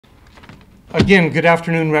Again, good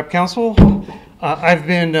afternoon, Rep Council. I've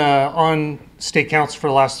been on State Council for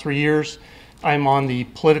the last 3 years. I'm on the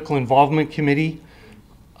Political Involvement Committee.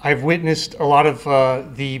 I've witnessed a lot of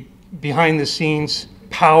the behind-the-scenes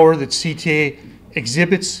power that CTA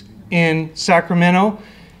exhibits in Sacramento,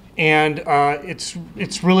 and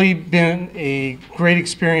it's really been a great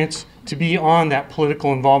experience to be on that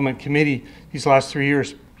Political Involvement Committee these last 3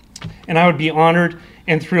 years. And I would be honored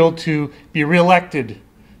and thrilled to be reelected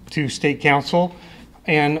to State Council.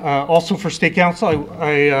 And also for State Council,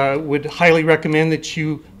 I would highly recommend that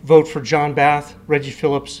you vote for John Bath, Reggie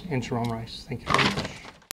Phillips, and Jerome Rice. Thank you.